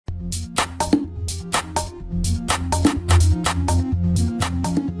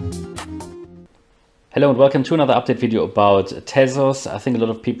Hello and welcome to another update video about Tezos. I think a lot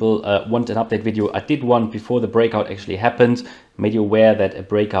of people want an update video. I did one before the breakout actually happened, made you aware that a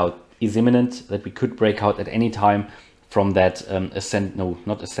breakout is imminent, that we could break out at any time from that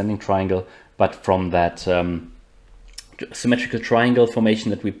not ascending triangle, but from that symmetrical triangle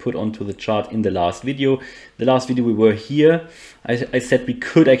formation that we put onto the chart in the last video. The last video we were here. I said we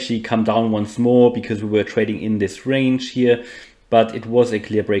could actually come down once more because we were trading in this range here. But it was a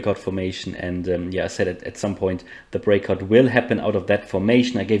clear breakout formation, and yeah, I said at some point the breakout will happen out of that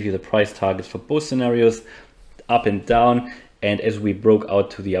formation. I gave you the price targets for both scenarios, up and down, and as we broke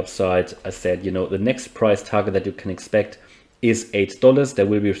out to the upside, I said, you know, the next price target that you can expect is $8. There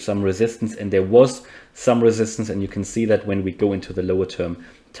will be some resistance, and there was some resistance, and you can see that when we go into the lower term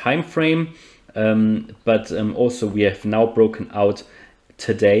time frame. Also we have now broken out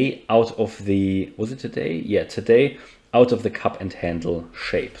today out of the, was it today? Yeah, today, out of the cup and handle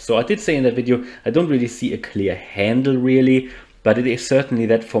shape. So I did say in that video, I don't really see a clear handle really, but it is certainly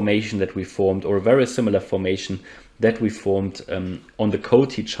that formation that we formed, or a very similar formation that we formed on the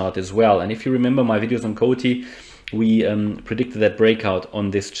Coty chart as well. And if you remember my videos on Coty, we predicted that breakout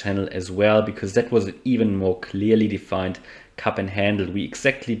on this channel as well, because that was an even more clearly defined cup and handle. We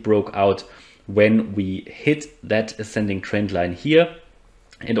exactly broke out when we hit that ascending trend line here.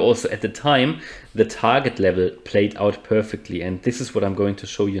 And also at the time, the target level played out perfectly. And this is what I'm going to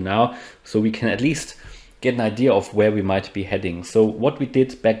show you now, so we can at least get an idea of where we might be heading. So what we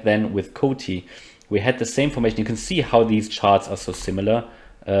did back then with Coty, we had the same formation. You can see how these charts are so similar.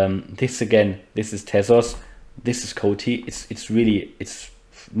 This again, this is Tezos, this is Coty. It's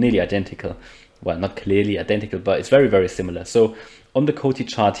nearly identical. Well, not clearly identical, but it's very, very similar. So on the Coty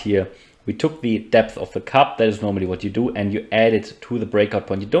chart here, we took the depth of the cup, that is normally what you do, and you add it to the breakout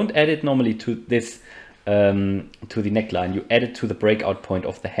point. You don't add it normally to this, to the neckline, you add it to the breakout point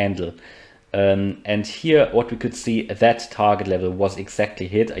of the handle. And here what we could see, that target level was exactly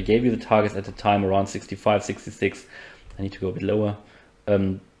hit. I gave you the targets at the time around 65, 66, I need to go a bit lower,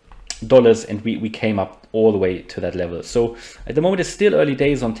 dollars, and we came up all the way to that level. So at the moment it's still early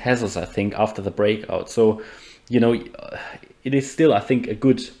days on Tezos, I think, after the breakout. So, you know, it is still, I think, a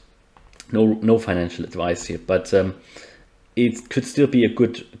good, no financial advice here, but it could still be a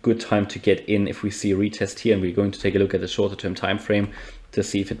good time to get in if we see a retest here, and we're going to take a look at the shorter term time frame to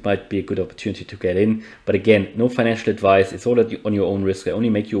see if it might be a good opportunity to get in. But again, no financial advice, it's all on your own risk. I only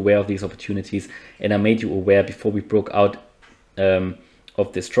make you aware of these opportunities, and I made you aware before we broke out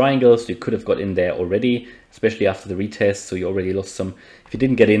of this triangle, so you could have got in there already, especially after the retest, so you already lost some. If you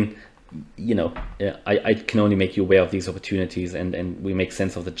didn't get in, you know, I can only make you aware of these opportunities, and we make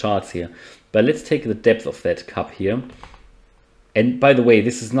sense of the charts here. But let's take the depth of that cup here. And by the way,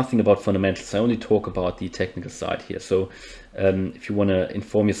 this is nothing about fundamentals. I only talk about the technical side here. So if you want to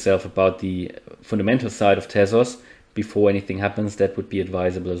inform yourself about the fundamental side of Tezos before anything happens, that would be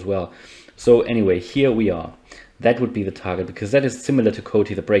advisable as well. So anyway, here we are. That would be the target, because that is similar to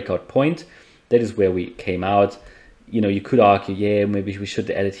Coty, the breakout point. That is where we came out. You know, you could argue, yeah, maybe we should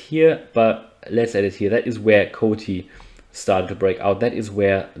add it here, but let's add it here. That is where Coty started to break out. That is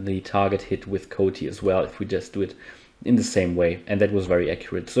where the target hit with Coty as well, if we just do it in the same way. And that was very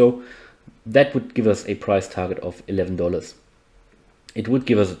accurate. So that would give us a price target of $11. It would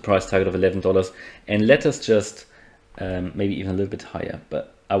give us a price target of $11. And let us just, maybe even a little bit higher,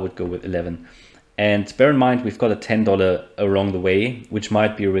 but I would go with 11. And bear in mind, we've got a $10 along the way, which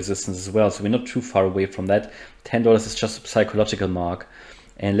might be a resistance as well. So we're not too far away from that. $10 is just a psychological mark.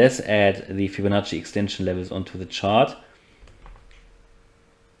 And let's add the Fibonacci extension levels onto the chart,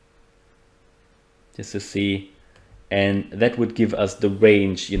 just to see. And that would give us the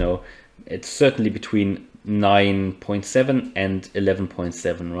range, you know, it's certainly between 9.7 and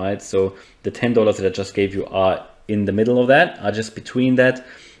 11.7, right? So the $10 that I just gave you are in the middle of that, are just between that.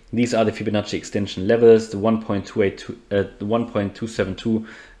 These are the Fibonacci extension levels, the 1.282, the 1.272,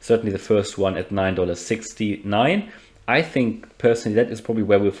 certainly the first one at $9.69. I think personally that is probably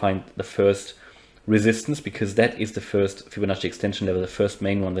where we'll find the first resistance, because that is the first Fibonacci extension level, the first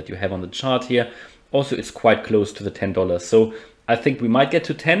main one that you have on the chart here. Also, it's quite close to the $10. So I think we might get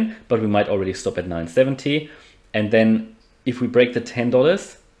to 10, but we might already stop at 9.70. And then if we break the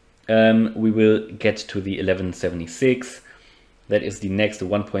 $10, we will get to the 11.76. That is the next, the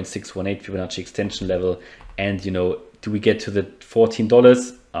 1.618 Fibonacci extension level. And, you know, do we get to the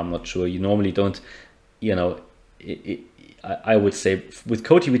 $14? I'm not sure. You normally don't, you know, I would say with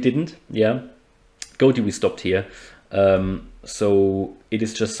Coty we didn't. Yeah, Coty we stopped here. So it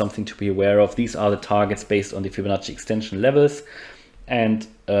is just something to be aware of. These are the targets based on the Fibonacci extension levels. And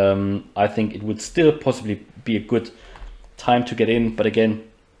I think it would still possibly be a good time to get in. But again,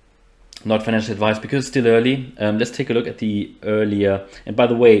 not financial advice because it's still early. Let's take a look at the earlier. And by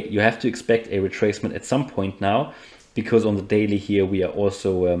the way, you have to expect a retracement at some point now, because on the daily here we are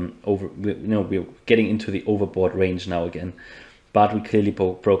also we're getting into the overbought range now again. But we clearly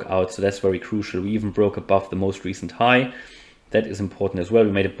broke out, so that's very crucial. We even broke above the most recent high. That is important as well.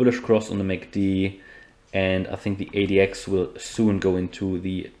 We made a bullish cross on the MACD, and I think the ADX will soon go into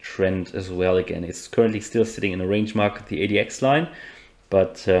the trend as well again. It's currently still sitting in a range market, the ADX line,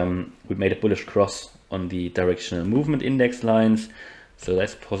 but we made a bullish cross on the directional movement index lines, so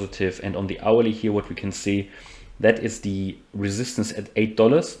that's positive. And on the hourly here, what we can see, that is the resistance at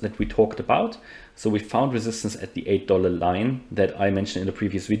 $8 that we talked about. So we found resistance at the $8 line that I mentioned in the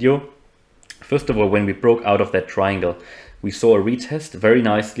previous video. First of all, when we broke out of that triangle, we saw a retest very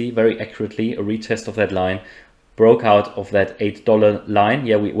nicely, very accurately, a retest of that line, broke out of that $8 line.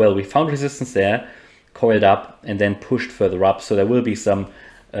 Yeah, we found resistance there, coiled up, and then pushed further up. So there will be some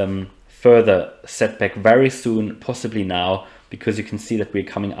further setback very soon, possibly now, because you can see that we're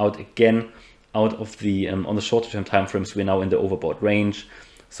coming out again out of the on the shorter term time frames. We're now in the overbought range.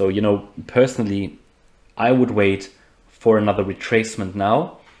 So, you know, personally, I would wait for another retracement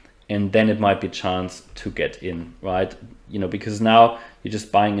now, and then it might be a chance to get in, right? You know, because now you're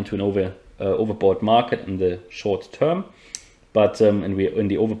just buying into an overbought market in the short term, but and we're in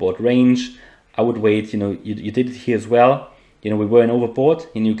the overbought range. I would wait. You know, you did it here as well. You know, we were in overbought,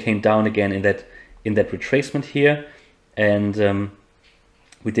 and you came down again in that retracement here, and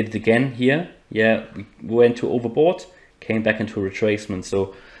we did it again here. Yeah, we went to overbought, came back into a retracement.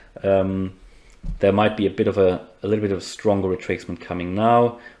 So there might be a little bit of a stronger retracement coming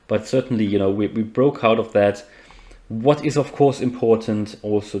now, but certainly, you know, we broke out of that. What is of course important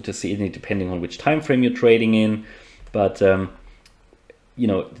also to see, depending on which time frame you're trading in, but you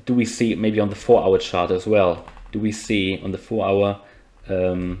know, do we see maybe on the 4-hour chart as well? Do we see on the 4-hour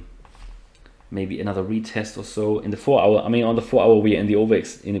maybe another retest or so in the 4-hour? I mean, on the 4-hour we're in the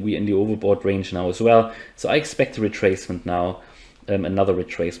overbought range now as well. So I expect a retracement now, another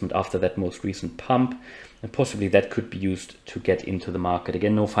retracement after that most recent pump, and possibly that could be used to get into the market.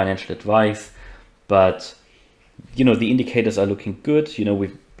 Again, no financial advice, but you know, the indicators are looking good. You know,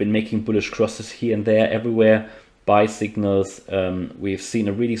 we've been making bullish crosses here and there, everywhere, buy signals. We've seen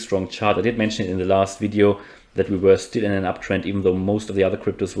a really strong chart. I did mention it in the last video that we were still in an uptrend, even though most of the other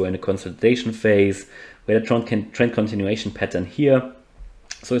cryptos were in a consolidation phase. We had a trend continuation pattern here.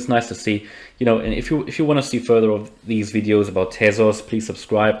 So it's nice to see, you know, and if you want to see further of these videos about Tezos, please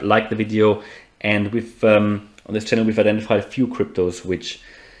subscribe, like the video. And we've on this channel, we've identified a few cryptos which,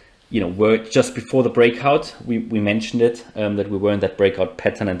 you know, were just before the breakout. We mentioned it, that we were in that breakout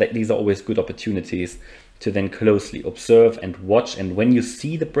pattern, and that these are always good opportunities to then closely observe and watch. And when you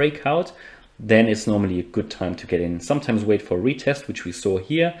see the breakout, then it's normally a good time to get in. Sometimes wait for a retest, which we saw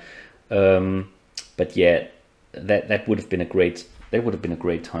here. But yeah, that would have been a great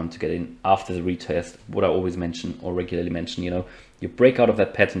time to get in after the retest. What I always mention or regularly mention, you know, you break out of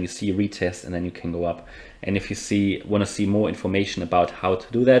that pattern, you see a retest, and then you can go up. And if you want to see more information about how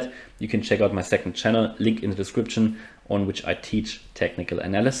to do that, you can check out my second channel, link in the description, on which I teach technical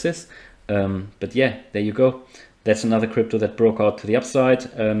analysis. But yeah, there you go. That's another crypto that broke out to the upside.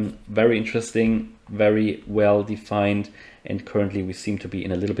 Very interesting, very well defined, and currently we seem to be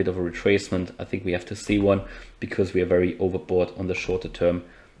in a little bit of a retracement. I think we have to see one because we are very overbought on the shorter term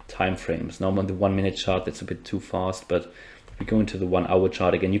time frames. Now I'm on the 1 minute chart, that's a bit too fast, but if we go into the 1 hour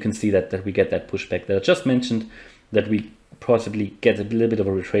chart again, you can see that we get that pushback that I just mentioned, that we possibly get a little bit of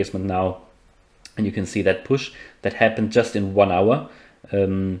a retracement now, and you can see that push that happened just in 1 hour.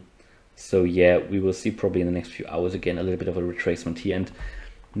 So yeah, we will see probably in the next few hours again a little bit of a retracement here. And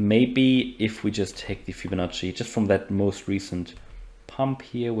maybe if we just take the Fibonacci just from that most recent pump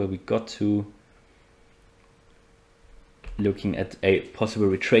here where we got to, looking at a possible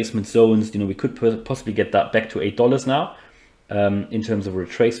retracement zones, you know, we could possibly get that back to $8 now. In terms of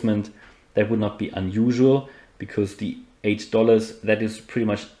retracement, that would not be unusual, because the $8, that is pretty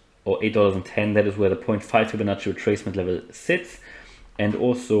much, or $8.10, that is where the 0.5 Fibonacci retracement level sits. And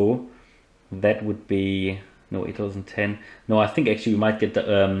also that would be, no, $8.10. No, I think actually we might get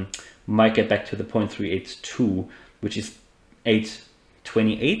back to the 0.382, which is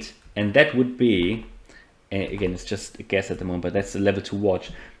 8.28, and that would be, again, it's just a guess at the moment, but that's the level to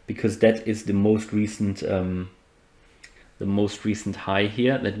watch, because that is the most recent high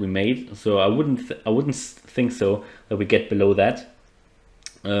here that we made. So I wouldn't think so that we get below that.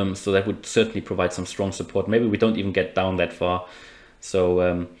 So that would certainly provide some strong support. Maybe we don't even get down that far.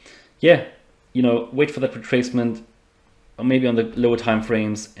 So yeah, you know, wait for that retracement, or maybe on the lower time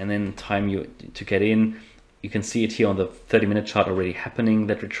frames, and then time you to get in. You can see it here on the 30-minute chart already happening,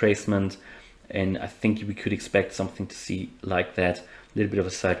 that retracement. And I think we could expect something to see like that, a little bit of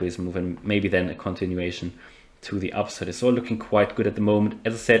a sideways move, and maybe then a continuation to the upside. It's all looking quite good at the moment.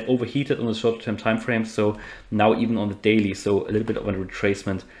 As I said, overheated on the short-term time frame, so now even on the daily, so a little bit of a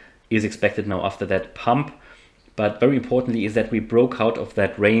retracement is expected now after that pump. But very importantly is that we broke out of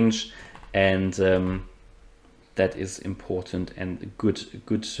that range, and that is important and good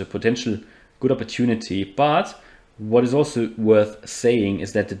potential, good opportunity. But what is also worth saying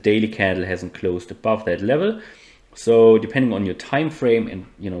is that the daily candle hasn't closed above that level. So depending on your time frame and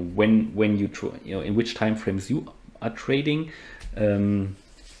when you in which time frames you are trading,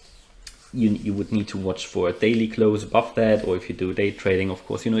 you would need to watch for a daily close above that, or if you do day trading, of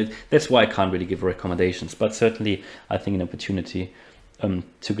course, that's why I can't really give recommendations, but certainly I think an opportunity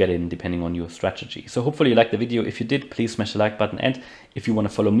to get in depending on your strategy. So hopefully you liked the video. If you did, please smash the like button, and if you want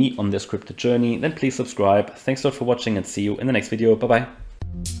to follow me on this crypto journey, then please subscribe. Thanks a lot for watching, and see you in the next video. Bye bye.